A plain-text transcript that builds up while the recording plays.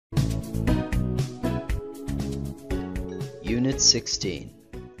Unit 16.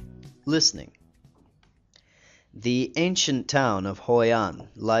 Listening. The ancient town of Hoi An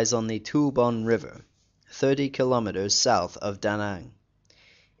lies on the Tubon River, 30 kilometers south of Da Nang.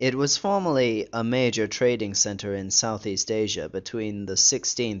 It was formerly a major trading center in Southeast Asia between the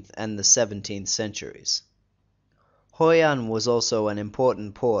 16th and the 17th centuries. Hoi An was also an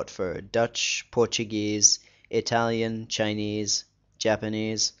important port for Dutch, Portuguese, Italian, Chinese,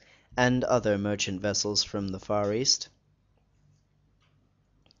 Japanese, and other merchant vessels from the Far East.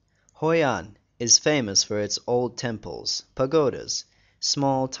 Hoi An is famous for its old temples, pagodas,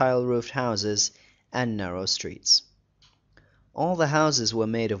 small tile-roofed houses, and narrow streets. All the houses were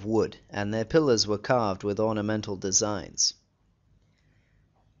made of wood, and their pillars were carved with ornamental designs.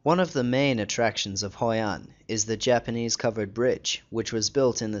 One of the main attractions of Hoi An is the Japanese covered bridge, which was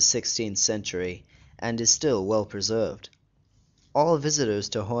built in the 16th century and is still well preserved. All visitors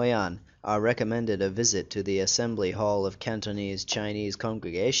to Hoi An are recommended a visit to the Assembly Hall of Cantonese Chinese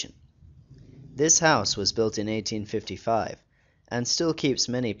Congregation. This house was built in 1855 and still keeps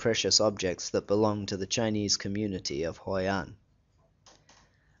many precious objects that belong to the Chinese community of Hoi An.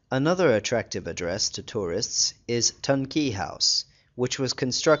 Another attractive address to tourists is Tun Ki House, which was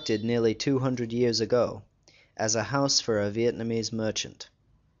constructed nearly 200 years ago as a house for a Vietnamese merchant.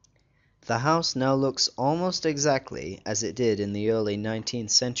 The house now looks almost exactly as it did in the early 19th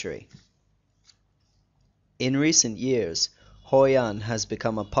century. In recent years, Hoi An has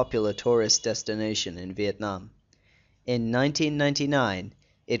become a popular tourist destination in Vietnam. In 1999,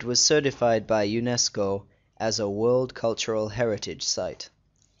 it was certified by UNESCO as a World Cultural Heritage Site.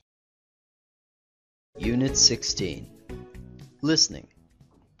 Unit 16. Listening.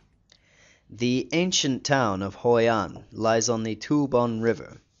 The ancient town of Hoi An lies on the Tubon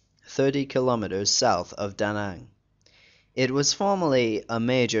River, 30 kilometers south of Da Nang. It was formerly a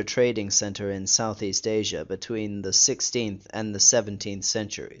major trading center in Southeast Asia between the 16th and the 17th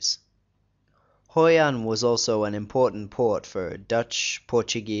centuries. Hoi An was also an important port for Dutch,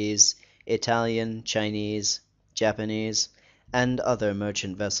 Portuguese, Italian, Chinese, Japanese, and other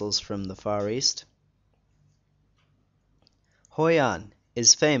merchant vessels from the Far East. Hoi An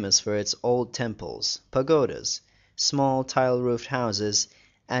is famous for its old temples, pagodas, small tile-roofed houses,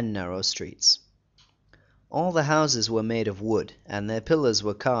 and narrow streets. All the houses were made of wood, and their pillars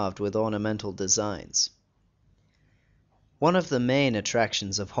were carved with ornamental designs. One of the main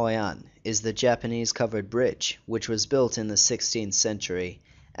attractions of Hoi An is the Japanese covered bridge, which was built in the 16th century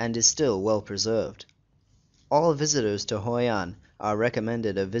and is still well preserved. All visitors to Hoi An are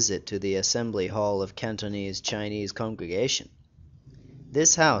recommended a visit to the Assembly Hall of Cantonese Chinese Congregation.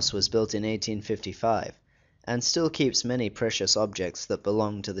 This house was built in 1855 and still keeps many precious objects that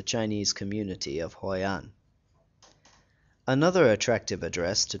belong to the Chinese community of Hoi An. Another attractive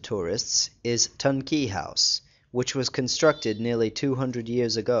address to tourists is Tun Ki House, which was constructed nearly 200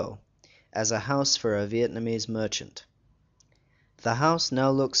 years ago as a house for a Vietnamese merchant. The house now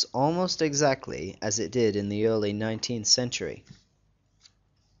looks almost exactly as it did in the early 19th century.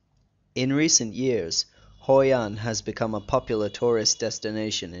 In recent years, Hoi An has become a popular tourist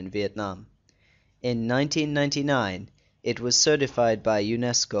destination in Vietnam. In 1999, it was certified by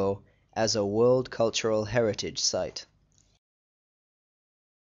UNESCO as a World Cultural Heritage Site.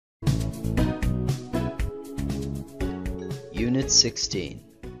 Unit 16.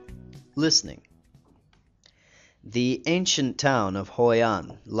 Listening. The ancient town of Hoi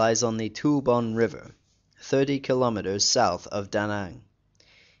An lies on the Tubon River, 30 kilometers south of Da Nang.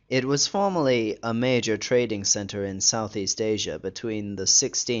 It was formerly a major trading center in Southeast Asia between the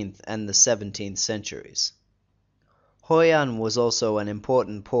 16th and the 17th centuries. Hoi An was also an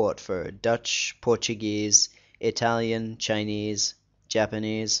important port for Dutch, Portuguese, Italian, Chinese,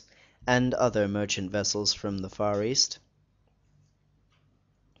 Japanese, and other merchant vessels from the Far East.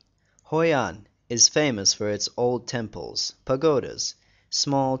 Hoi An is famous for its old temples, pagodas,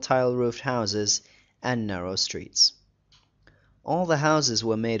 small tile-roofed houses, and narrow streets. All the houses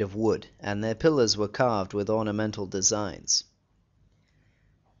were made of wood, and their pillars were carved with ornamental designs.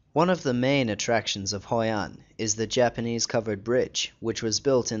 One of the main attractions of Hoi An is the Japanese covered bridge, which was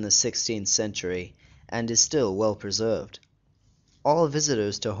built in the 16th century and is still well preserved. All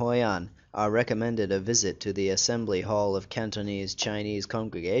visitors to Hoi An are recommended a visit to the Assembly Hall of Cantonese Chinese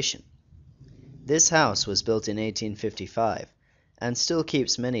Congregation. This house was built in 1855 and still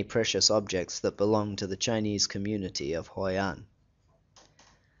keeps many precious objects that belong to the Chinese community of Hoi An.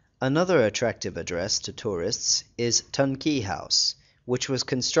 Another attractive address to tourists is Tun Ki House, which was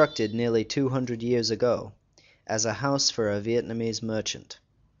constructed nearly 200 years ago as a house for a Vietnamese merchant.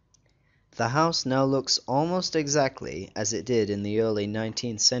 The house now looks almost exactly as it did in the early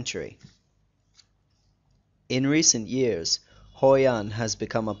 19th century. In recent years, Hoi An has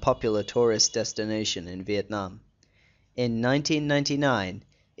become a popular tourist destination in Vietnam. In 1999,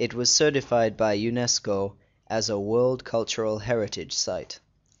 it was certified by UNESCO as a World Cultural Heritage Site.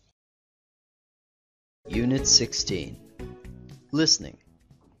 Unit 16. Listening.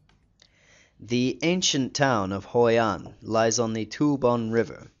 The ancient town of Hoi An lies on the Tu Bon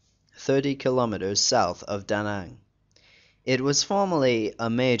River, 30 kilometers south of Da Nang. It was formerly a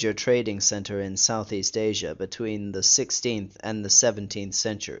major trading center in Southeast Asia between the 16th and the 17th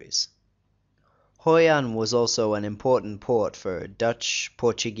centuries. Hoi An was also an important port for Dutch,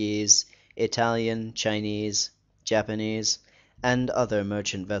 Portuguese, Italian, Chinese, Japanese, and other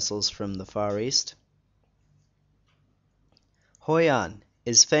merchant vessels from the Far East. Hoi An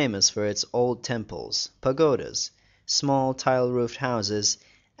is famous for its old temples, pagodas, small tile-roofed houses,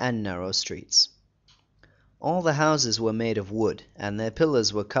 and narrow streets. All the houses were made of wood, and their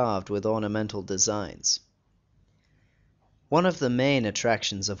pillars were carved with ornamental designs. One of the main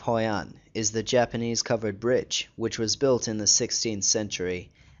attractions of Hoi An is the Japanese covered bridge, which was built in the 16th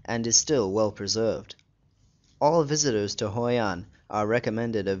century and is still well preserved. All visitors to Hoi An are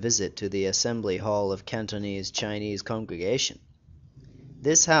recommended a visit to the Assembly Hall of Cantonese Chinese Congregation.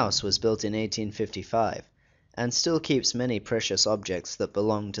 This house was built in 1855 and still keeps many precious objects that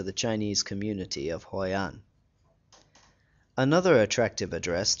belong to the Chinese community of Hoi An. Another attractive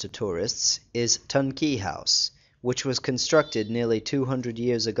address to tourists is Tân Kỳ House, which was constructed nearly 200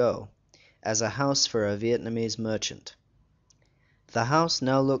 years ago as a house for a Vietnamese merchant. The house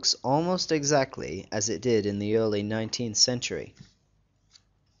now looks almost exactly as it did in the early 19th century.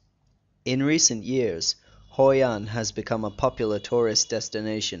 In recent years, Hoi An has become a popular tourist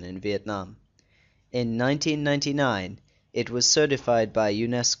destination in Vietnam. In 1999, it was certified by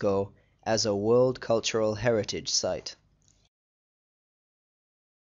UNESCO as a World Cultural Heritage Site.